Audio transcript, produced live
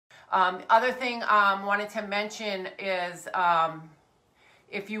Other thing wanted to mention is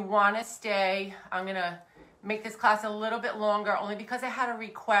if you want to stay, I'm going to make this class a little bit longer only because I had a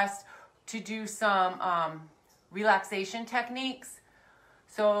request to do some relaxation techniques.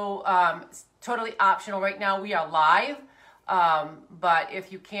 So it's totally optional. Right now we are live, but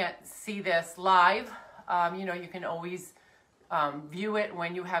if you can't see this live, you know, you can always view it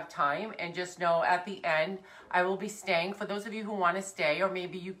when you have time, and just know at the end I will be staying. For those of you who want to stay, or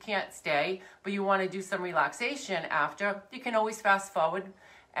maybe you can't stay but you want to do some relaxation after, you can always fast forward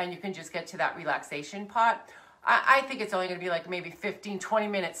and you can just get to that relaxation part. I think it's only going to be like maybe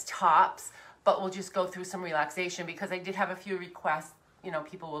 15-20 minutes tops, but we'll just go through some relaxation because I did have a few requests. You know,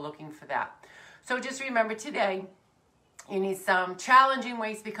 people were looking for that. So just remember, today you need some challenging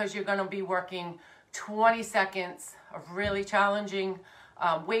weights because you're going to be working 20 seconds of really challenging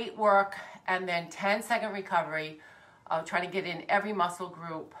weight work, and then 10-second recovery. Trying to get in every muscle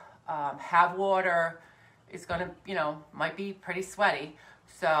group. Have water. It's going to, you know, might be pretty sweaty.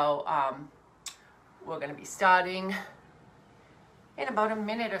 So we're going to be starting in about a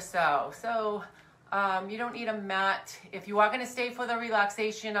minute or so. So you don't need a mat. If you are going to stay for the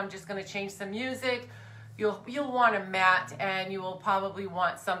relaxation, I'm just going to change some music. You'll want a mat, and you will probably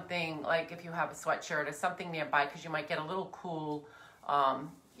want something like, if you have a sweatshirt or something nearby, because you might get a little cool,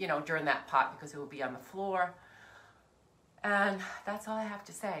 you know, during that part, because it will be on the floor. And that's all I have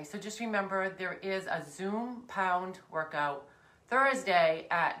to say. So just remember, there is a Zoom pound workout Thursday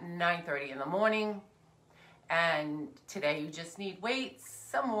at 9:30 in the morning. And today you just need weights,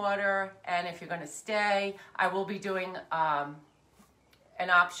 some water, and if you're going to stay, I will be doing an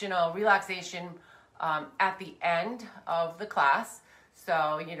optional relaxation at the end of the class.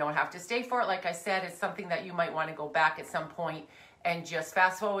 So you don't have to stay for it. Like I said, it's something that you might want to go back at some point and just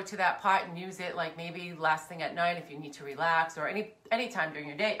fast forward to that part and use it, like maybe last thing at night if you need to relax, or any time during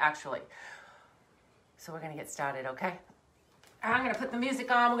your day, actually. So we're going to get started, okay? I'm going to put the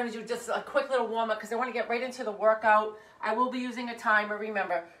music on. We're going to do just a quick little warm-up because I want to get right into the workout. I will be using a timer.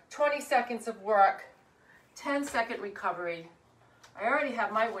 Remember, 20 seconds of work, 10-second recovery. I already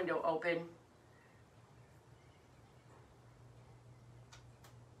have my window open.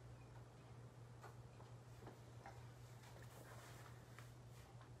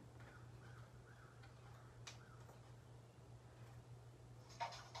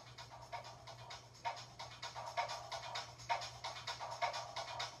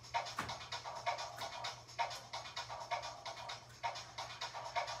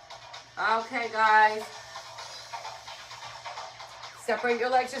 Okay, guys. Separate your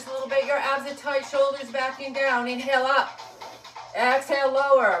legs just a little bit. Your abs are tight, shoulders back and down. Inhale up. Exhale,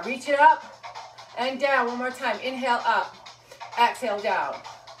 lower. Reach it up and down. One more time. Inhale up. Exhale, down.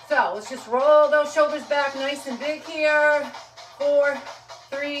 So let's just roll those shoulders back nice and big here. 4,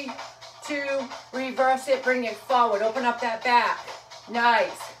 3, 2. Reverse it. Bring it forward. Open up that back.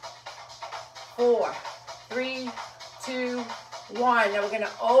 Nice. 4, 3, 2, 1. Now we're going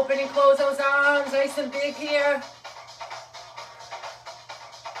to open and close those arms nice and big here.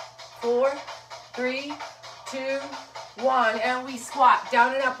 4, 3, 2, 1. And we squat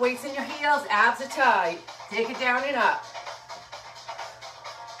down and up. Weights in your heels. Abs are tight. Take it down and up.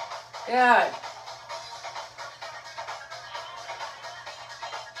 Good.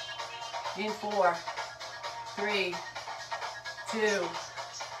 In 4, 3, 2,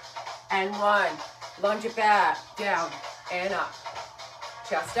 and 1. Lunge it back. Down and up.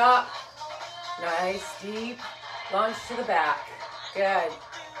 Chest up. Nice, deep lunge to the back. Good.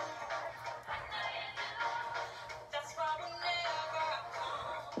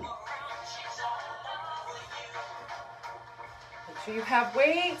 Make sure you have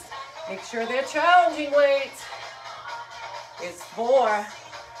weights. Make sure they're challenging weights. It's 4,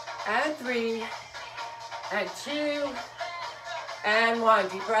 and 3, and 2, and 1.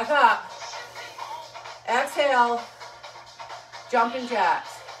 Deep breath up. Exhale. Jumping jacks.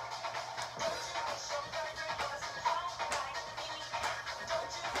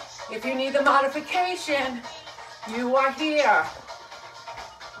 If you need the modification, you are here.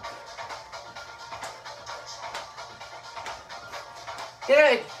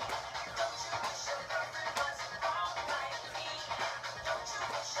 Good.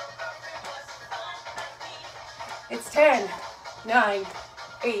 It's 10, 9,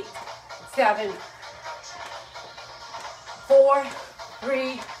 8, 7, 4,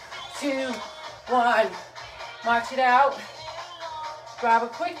 3, 2, 1. March it out. Grab a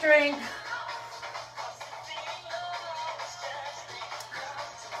quick drink.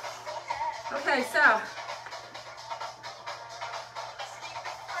 Okay, so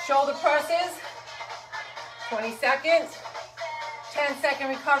shoulder presses, 20 seconds, 10-second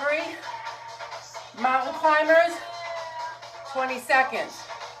recovery. Mountain climbers, 20 seconds.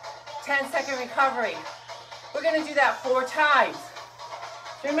 10-second recovery. We're gonna do that 4 times.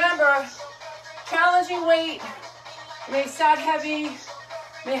 Remember, challenging weight may start heavy,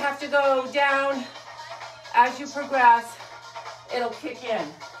 may have to go down as you progress. It'll kick in.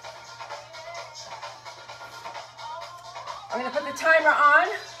 I'm gonna put the timer on.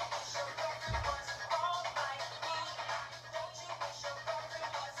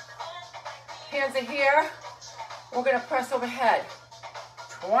 Hands are here. We're gonna press overhead.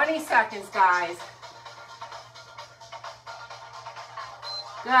 20 seconds, guys.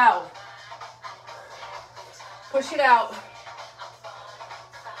 Go. Push it out.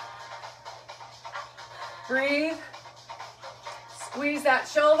 Breathe. Squeeze that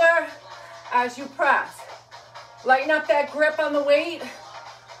shoulder as you press. Lighten up that grip on the weight.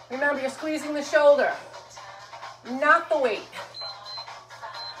 Remember, you're squeezing the shoulder, not the weight.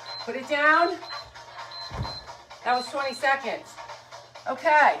 Put it down. That was 20 seconds.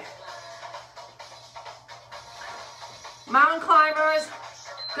 Okay. Mountain climbers,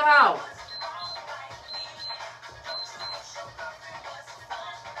 go.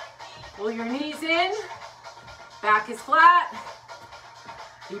 Pull your knees in. Back is flat.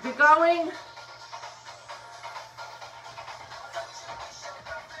 Keep it going.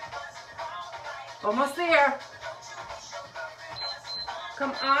 Almost there.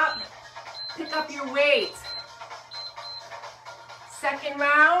 Come up. Pick up your weight. Second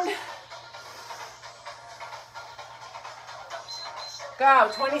round.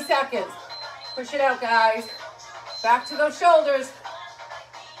 Go, 20 seconds. Push it out, guys. Back to those shoulders.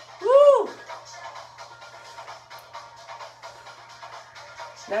 Woo!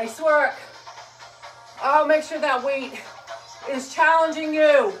 Nice work. Oh, make sure that weight is challenging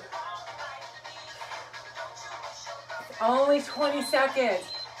you. Only 20 seconds.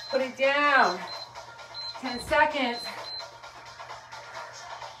 Put it down. 10 seconds.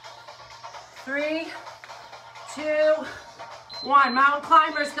 3, 2, 1. Mountain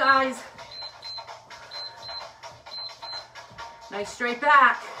climbers, guys. Nice straight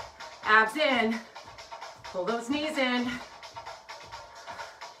back. Abs in. Pull those knees in.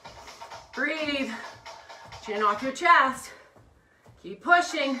 Breathe. Chin off your chest. Keep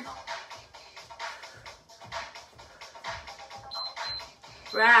pushing.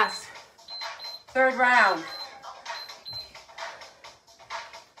 Rest. Third round.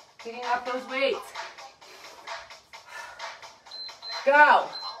 Picking up those weights. Go.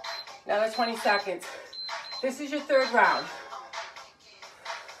 Another 20 seconds. This is your third round.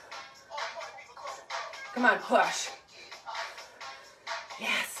 Come on, push.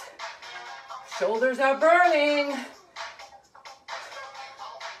 Yes. Shoulders are burning.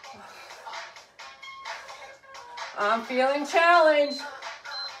 I'm feeling challenged.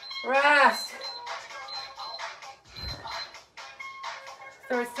 Rest.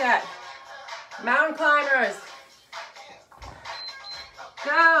 Third set. Mountain climbers.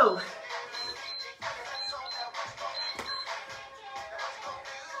 Go.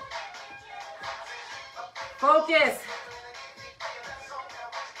 Focus.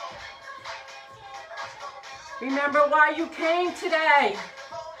 Remember why you came today.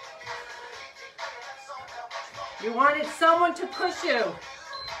 You wanted someone to push you.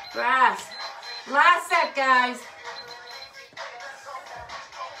 Rest. Last set, guys.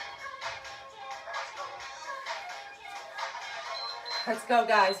 Let's go,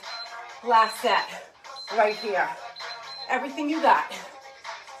 guys. Last set. Right here. Everything you got.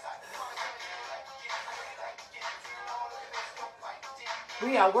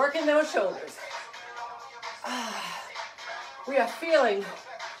 We are working those shoulders. We are feeling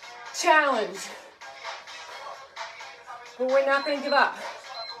challenged. But we're not going to give up.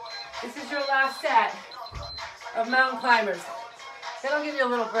 This is your last set of mountain climbers. Then I'll give you a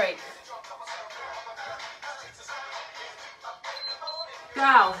little break.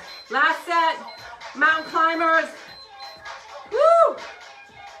 Go. Last set, mountain climbers. Woo!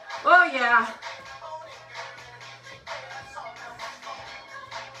 Oh yeah.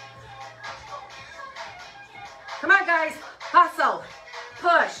 Come on, guys. Hustle.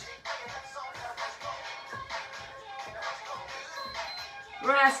 Push.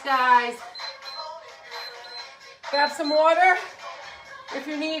 Rest, guys. Grab some water if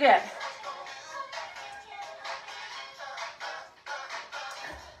you need it.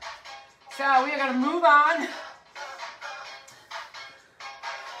 So we are going to move on.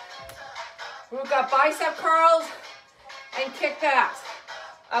 We've got bicep curls and kickbacks.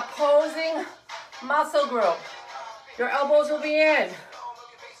 Opposing muscle group. Your elbows will be in.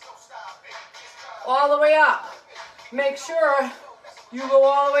 All the way up. Make sure You go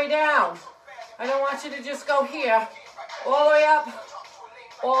all the way down. I don't want you to just go here. All the way up,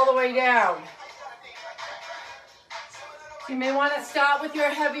 all the way down. You may want to start with your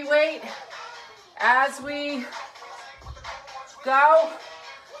heavy weight. As we go,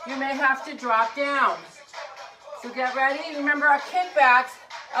 you may have to drop down. So get ready. Remember our kickbacks,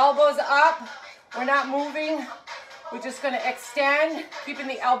 elbows up. We're not moving. We're just going to extend, keeping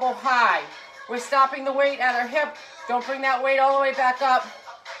the elbow high. We're stopping the weight at our hip. Don't bring that weight all the way back up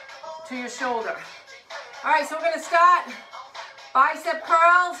to your shoulder. All right, so we're going to start bicep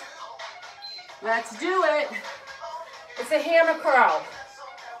curls. Let's do it. It's a hammer curl.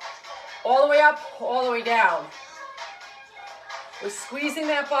 All the way up, all the way down. We're squeezing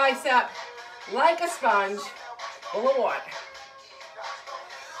that bicep like a sponge full of water.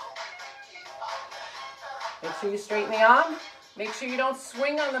 Make sure you straighten the arm. Make sure you don't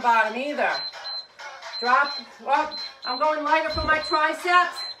swing on the bottom either. Drop, up. I'm going lighter for my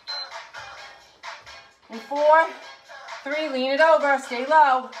triceps. In 4, 3, lean it over, stay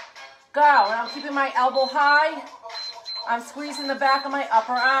low. Go, and I'm keeping my elbow high. I'm squeezing the back of my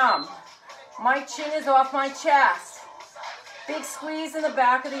upper arm. My chin is off my chest. Big squeeze in the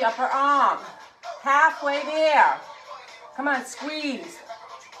back of the upper arm. Halfway there. Come on, squeeze.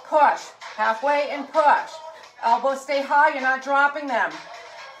 Push. Halfway and push. Elbows stay high, you're not dropping them.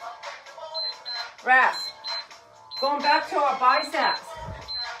 Rest. Going back to our biceps.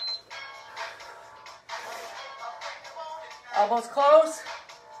 Elbows close.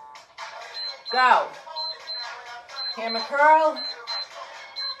 Go. Hammer curl.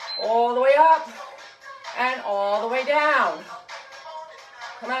 All the way up and all the way down.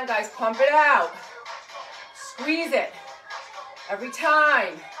 Come on, guys, pump it out. Squeeze it every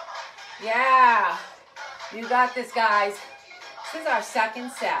time. Yeah, you got this, guys. This is our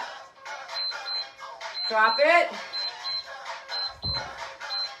second set. Drop it.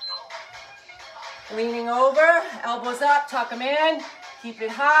 Leaning over, elbows up, tuck them in. Keep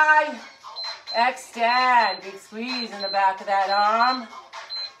it high. Extend. Big squeeze in the back of that arm.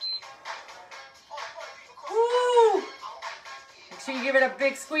 Woo! Make sure you give it a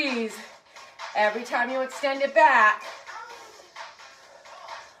big squeeze every time you extend it back.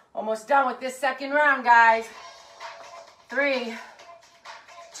 Almost done with this second round, guys. 3,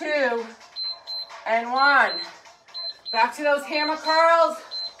 2, and 1. Back to those hammer curls.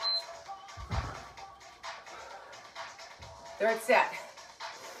 Third set.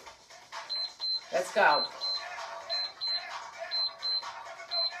 Let's go.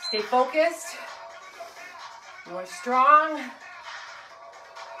 Stay focused. You are strong.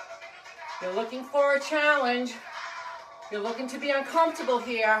 You're looking for a challenge. You're looking to be uncomfortable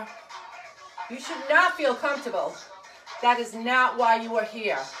here. You should not feel comfortable. That is not why you are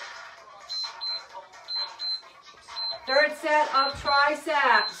here. Third set of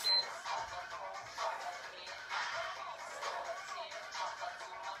triceps.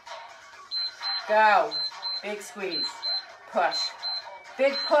 Go. Big squeeze. Push.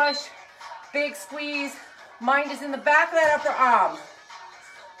 Big push. Big squeeze. Mind is in the back of that upper arm.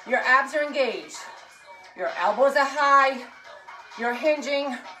 Your abs are engaged. Your elbows are high. You're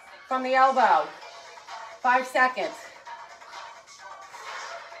hinging from the elbow. 5 seconds.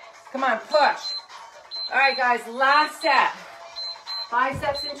 Come on, push. All right, guys, last set.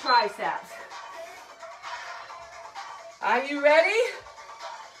 Biceps and triceps. Are you ready?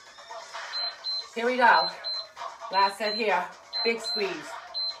 Here we go. Last set here. Big squeeze.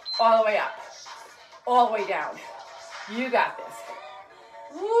 All the way up. All the way down. You got this.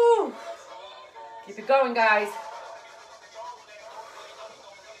 Woo! Keep it going, guys.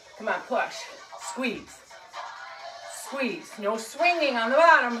 Come on, push. Squeeze. Squeeze. No swinging on the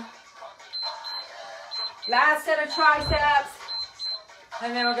bottom. Last set of triceps.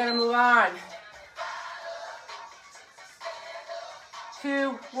 And then we're going to move on.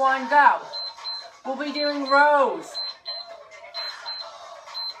 2, 1, go. We'll be doing rows.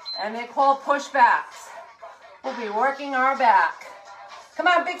 And they're called pushbacks. We'll be working our back. Come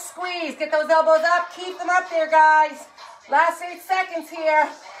on, big squeeze. Get those elbows up. Keep them up there, guys. Last 8 seconds here.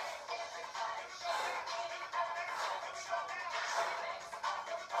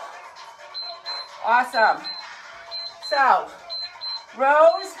 Awesome. So,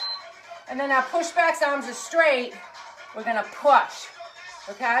 rows. And then our pushbacks, arms are straight. We're going to push.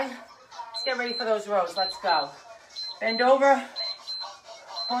 Okay? Let's get ready for those rows. Let's go. Bend over.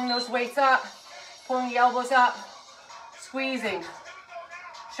 Pulling those weights up. Pulling the elbows up. Squeezing.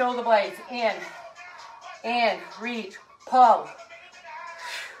 Shoulder blades in, reach, pull.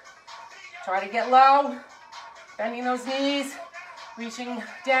 Try to get low, bending those knees, reaching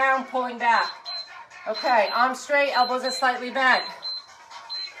down, pulling back. Okay, arms straight, elbows are slightly bent.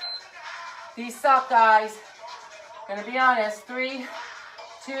 These suck, guys. Gonna be honest. 3,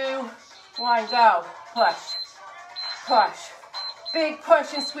 2, 1, go. Push, push. Big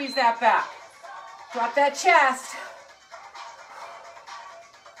push and squeeze that back. Drop that chest.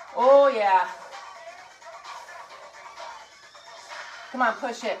 Oh, yeah. Come on,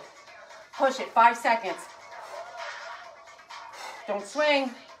 push it. Push it, 5 seconds. Don't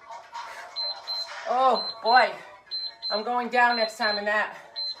swing. Oh, boy. I'm going down next time in that.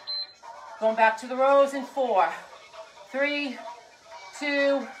 Going back to the rows in 4, 3,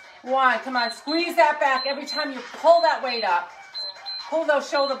 2, 1. Come on, squeeze that back every time you pull that weight up. Pull those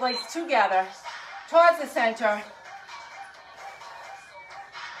shoulder blades together towards the center.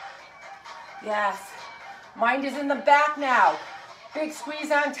 Yes. Mind is in the back now. Big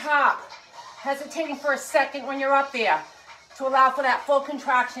squeeze on top. Hesitating for a second when you're up there to allow for that full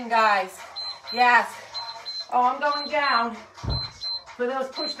contraction, guys. Yes. Oh, I'm going down for those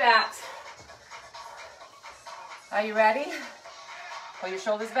pushbacks. Are you ready? Pull your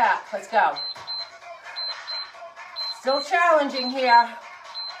shoulders back. Let's go. Still challenging here.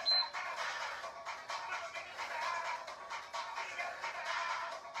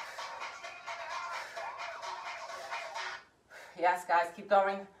 Yes, guys, keep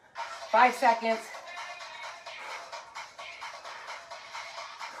going. 5 seconds.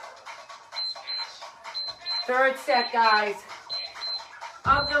 Third set, guys.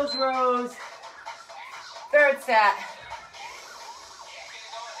 Up those rows. Third set.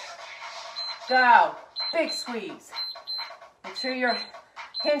 Go. Big squeeze. Make sure you're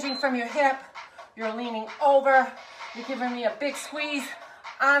hinging from your hip. You're leaning over. You're giving me a big squeeze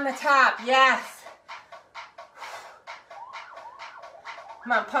on the top. Yes.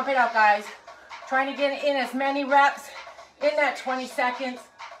 Come on, pump it up, guys. Trying to get in as many reps in that 20 seconds.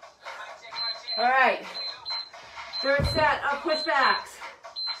 All right. Third set of pushbacks.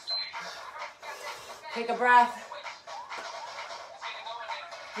 Take a breath.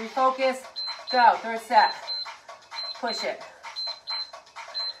 Refocus. Go. Third set. Push it.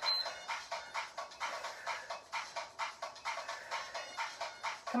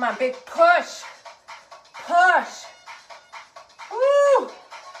 Come on, big push. Push. Woo!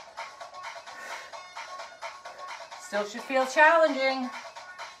 Still should feel challenging.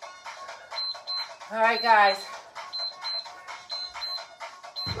 All right, guys.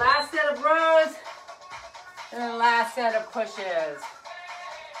 Last set of rows, and then last set of pushes.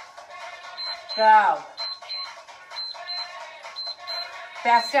 Go.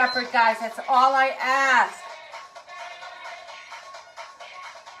 Best effort, guys. That's all I ask.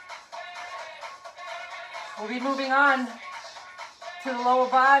 We'll be moving on to the lower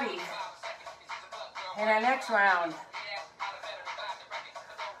body in our next round.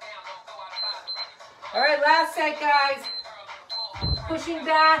 All right, last set, guys. Pushing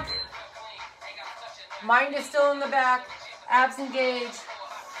back. Mind is still in the back. Abs engaged.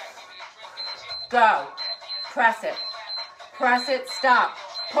 Go. Press it. Press it. Stop.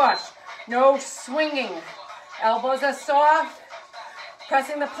 Push. No swinging. Elbows are soft.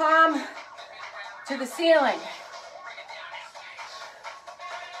 Pressing the palm to the ceiling.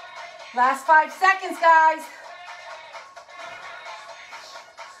 Last 5 seconds, guys.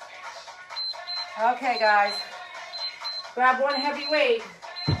 Okay, guys. Grab one heavy weight.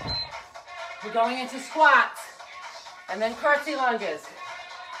 We're going into squats and then curtsy lunges.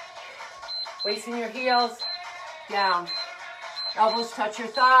 Weights in your heels, down. Elbows touch your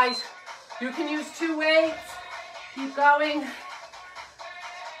thighs. You can use 2 weights. Keep going.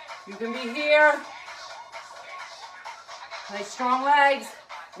 You can be here. Nice strong legs.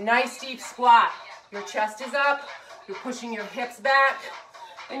 Nice deep squat. Your chest is up. You're pushing your hips back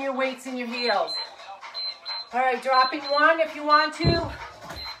and your weights in your heels. All right, dropping 1 if you want to.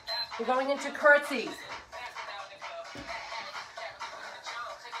 We're going into curtsies.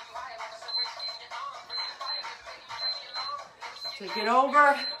 Take it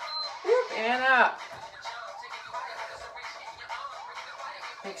over, whoop, and up.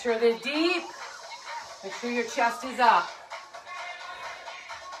 Make sure they're deep. Make sure your chest is up.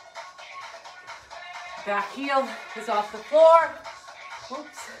 Back heel is off the floor.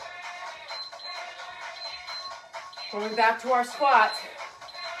 Oops. Going back to our squat.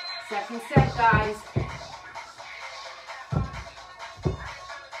 Second set, guys.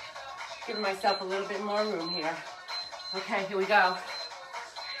 Giving myself a little bit more room here. Okay, here we go.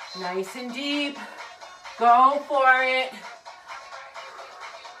 Nice and deep. Go for it.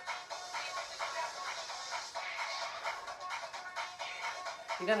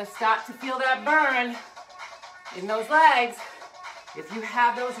 You're gonna start to feel that burn in those legs. If you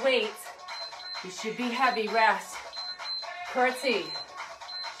have those weights, you should be heavy. Rest. Curtsy.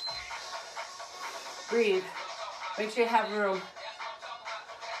 Breathe. Make sure you have room.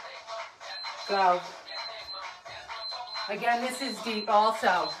 Go. Again, this is deep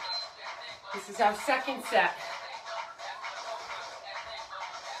also. This is our second set.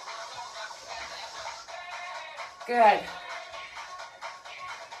 Good.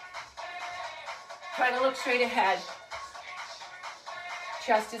 Try to look straight ahead.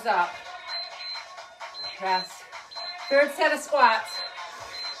 Chest is up. Rest. Third set of squats.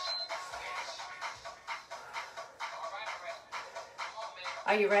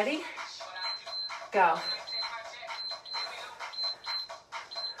 Are you ready? Go.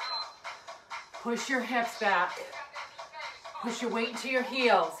 Push your hips back. Push your weight into your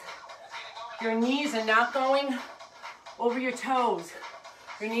heels. Your knees are not going over your toes.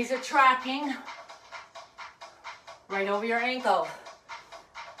 Your knees are tracking right over your ankle.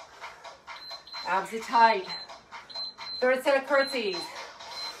 Abs are tight. Third set of curtsies.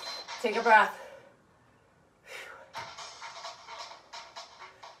 Take a breath.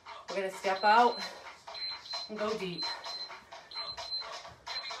 We're gonna step out and go deep.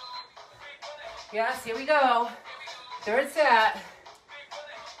 Yes, here we go. Third set.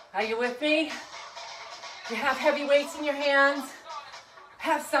 Are you with me? You have heavy weights in your hands.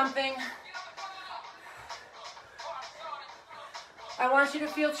 Have something. I want you to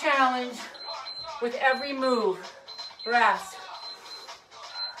feel challenged with every move. Rest.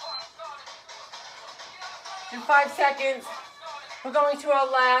 In 5 seconds, we're going to our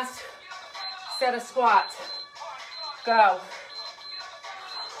last set of squats. Go.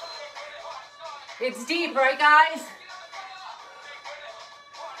 It's deep, right, guys?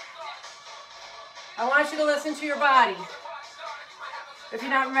 I want you to listen to your body. If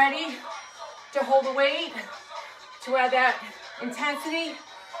you're not ready to hold the weight, to add that intensity,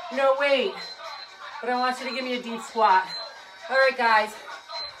 no weight. But I want you to give me a deep squat. All right, guys.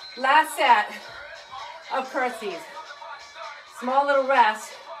 Last set of curtsies. Small little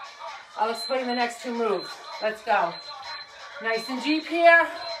rest. I'll explain the next 2 moves. Let's go. Nice and deep here.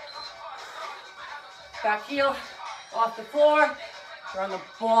 Back heel off the floor. You're on the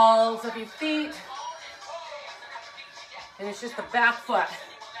balls of your feet. And it's just the back foot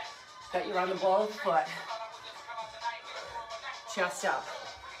that you're on the ball of the foot. Chest up.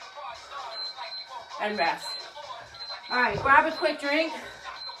 And rest. All right, grab a quick drink.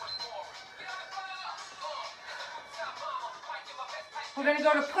 We're gonna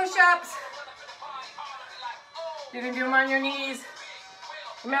go to push-ups. You're gonna do them on your knees.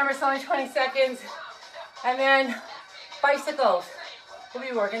 Remember, it's only 20 seconds. And then bicycles. We'll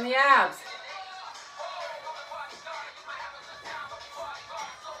be working the abs.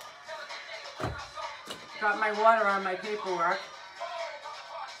 Got my water on my paperwork.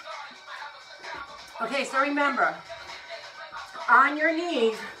 Okay, so remember, on your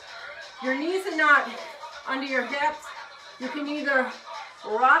knees are not under your hips. You can either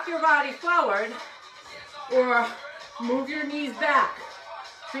rock your body forward or move your knees back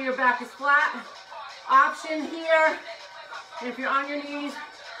so your back is flat. Option here, if you're on your knees,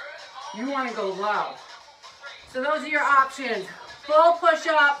 you want to go low. So those are your options. Full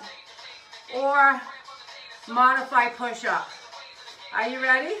push-up or modified push-up. Are you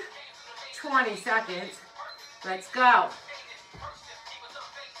ready? 20 seconds. Let's go.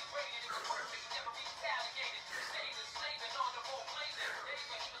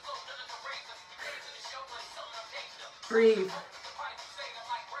 Breathe.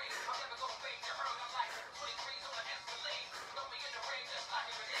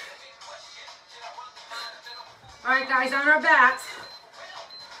 All right, guys, on our backs.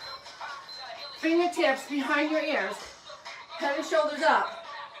 Fingertips behind your ears. Head and shoulders up.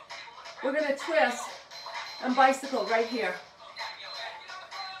 We're gonna twist and bicycle right here.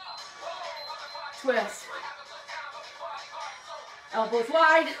 Twist. Elbows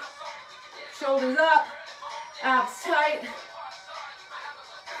wide. Shoulders up. Abs tight.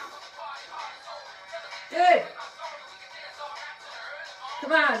 Good.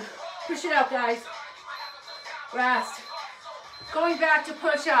 Come on. Push it out, guys. Rest. Going back to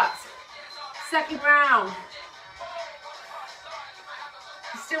push-ups. Second round.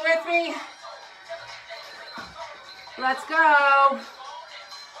 You still with me? Let's go.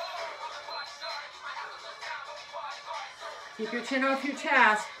 Keep your chin off your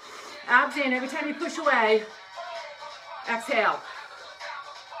chest. Abs in every time you push away. Exhale.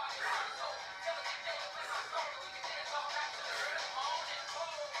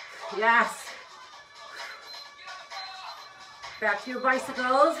 Yes. Back to your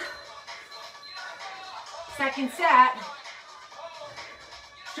bicycles. Second set.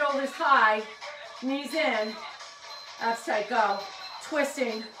 Shoulders high, knees in. Abs tight, go.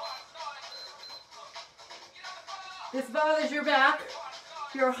 Twisting. this bothers your back,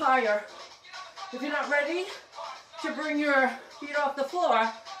 you're higher. If you're not ready to bring your feet off the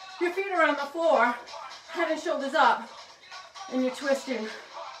floor, your feet are on the floor, head and shoulders up, and you're twisting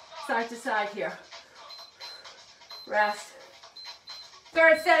side to side here. Rest.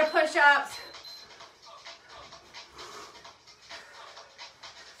 Third set of push-ups.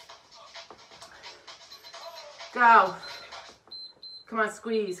 Go. Come on,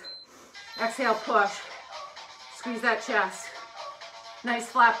 squeeze. Exhale, push. Squeeze that chest. Nice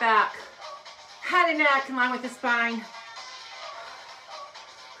flat back. Head and neck in line with the spine.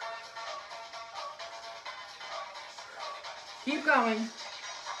 Keep going.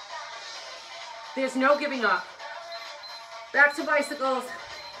 There's no giving up. Back to bicycles.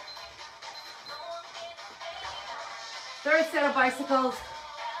 Third set of bicycles.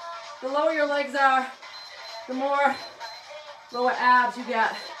 The lower your legs are, the more lower abs you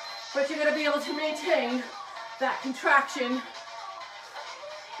get. But you're gonna be able to maintain that contraction.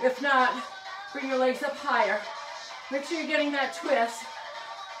 If not, bring your legs up higher. Make sure you're getting that twist.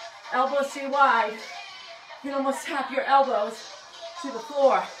 Elbows stay wide. You can almost tap your elbows to the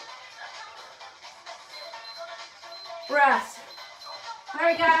floor. Rest. All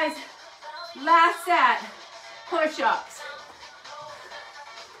right, guys, last set, push-ups.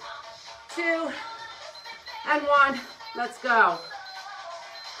 2 and 1, let's go.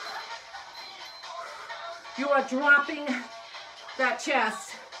 You are dropping that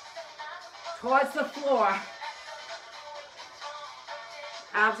chest towards the floor.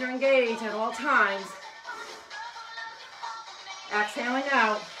 Abs are engaged at all times. Exhaling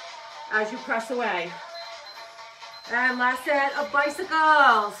out as you press away. And last set of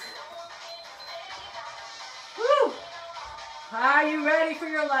bicycles. Woo! Are you ready for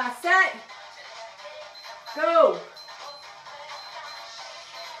your last set? Go.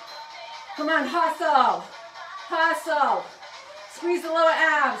 Come on, hustle. Hustle. Squeeze the lower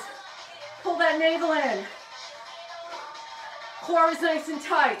abs. Pull that navel in. Core is nice and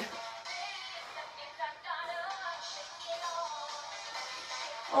tight.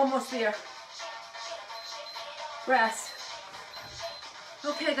 Almost there. Rest.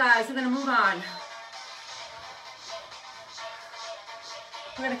 Okay, guys, we're gonna move on.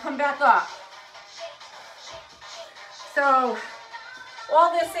 We're gonna come back up. So,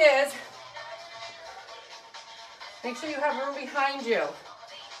 all this is, make sure you have room behind you.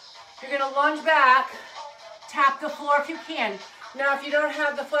 You're gonna lunge back, tap the floor if you can. Now, if you don't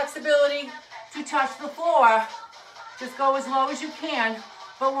have the flexibility to touch the floor, just go as low as you can.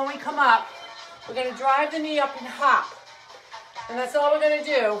 But when we come up, we're gonna drive the knee up and hop. And that's all we're gonna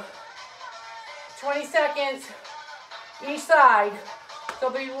do. 20 seconds each side. So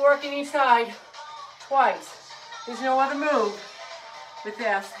we'll be working each side twice. There's no other move with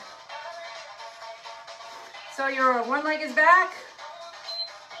this. So your one leg is back.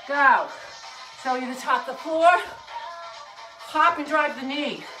 Go. So you just hop the floor, hop and drive the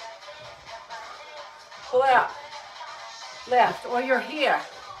knee. Pull it up, lift, or you're here.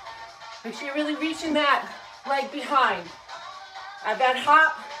 Make sure you're really reaching that leg behind. That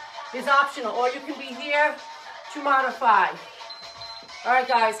hop is optional, or you can be here to modify. All right,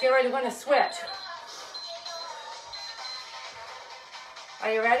 guys, get ready. We're going to switch.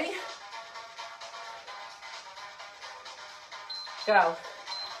 Are you ready? Go.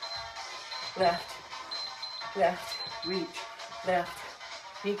 Lift, lift, reach, lift.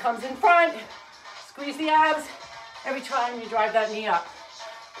 Knee comes in front. Squeeze the abs every time you drive that knee up.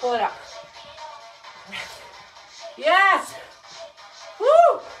 Pull it up. Yes!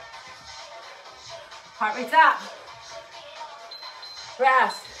 Woo! Heart rate's up.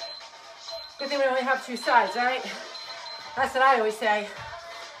 Rest. Good thing we only have 2 sides, right? That's what I always say.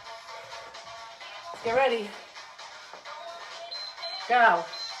 Get ready. Go.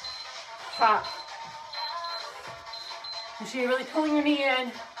 Hop. Make sure you're really pulling your knee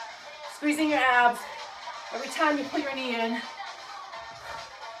in, squeezing your abs every time you pull your knee in.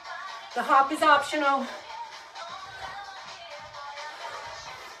 The hop is optional.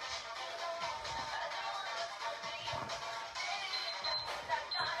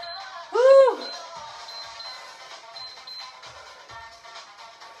 Woo!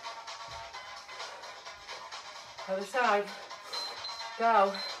 Other side.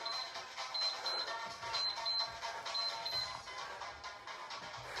 Go.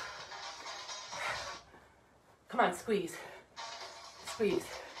 Come on, squeeze. Squeeze.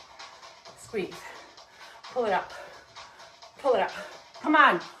 Squeeze. Pull it up. Pull it up. Come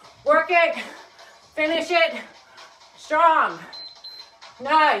on. Work it. Finish it. Strong.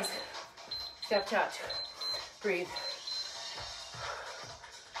 Nice. Step touch. Breathe.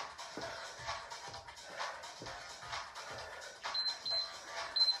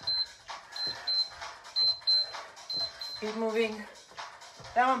 Keep moving.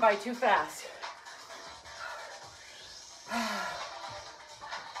 That went by too fast.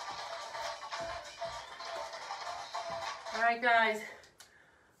 All right, guys.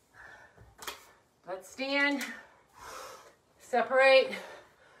 Let's stand. Separate.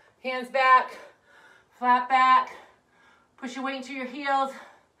 Hands back. Flat back. Push your weight into your heels.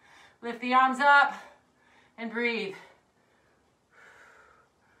 Lift the arms up and breathe.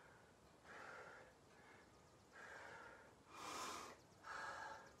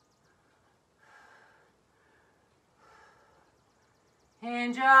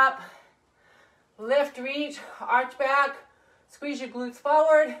 Hinge up, lift, reach, arch back, squeeze your glutes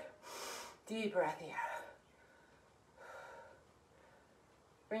forward. Deep breath here.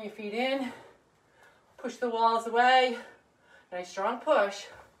 Bring your feet in, push the walls away. Nice strong push.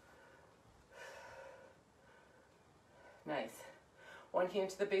 Nice. One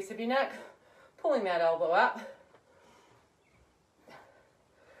hand to the base of your neck, pulling that elbow up.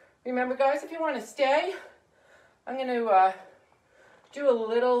 Remember, guys, if you want to stay, I'm going to do a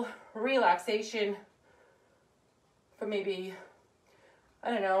little relaxation for maybe,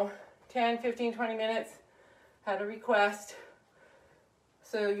 I don't know, 10, 15, 20 minutes. Had a request.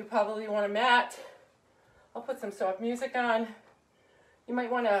 So you probably want a mat. I'll put some soft music on. You might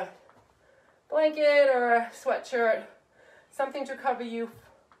want a blanket or a sweatshirt, something to cover you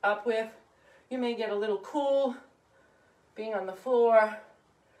up with. You may get a little cool being on the floor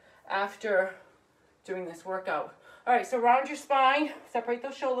after doing this workout. All right, so round your spine, separate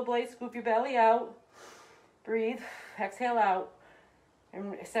those shoulder blades, scoop your belly out, breathe, exhale out,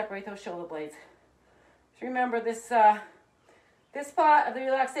 and separate those shoulder blades. So remember, this part of the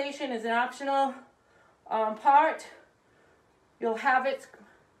relaxation is an optional part. You'll have it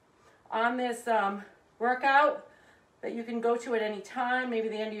on this workout that you can go to at any time, maybe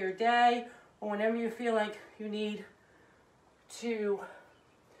the end of your day, or whenever you feel like you need to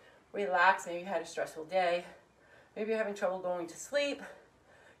relax. Maybe you had a stressful day. Maybe you're having trouble going to sleep.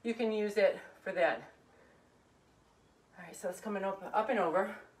 You can use it for that. All right, so it's coming up and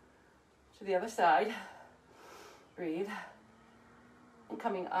over to the other side. Breathe. And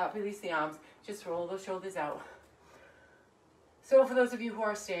coming up, release the arms. Just roll those shoulders out. So for those of you who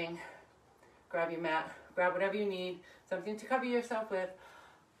are staying, grab your mat, grab whatever you need, something to cover yourself with.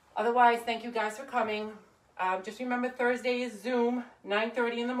 Otherwise, thank you guys for coming. Just remember, Thursday is Zoom,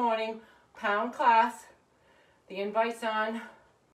 9:30 in the morning, pound class. The invite's on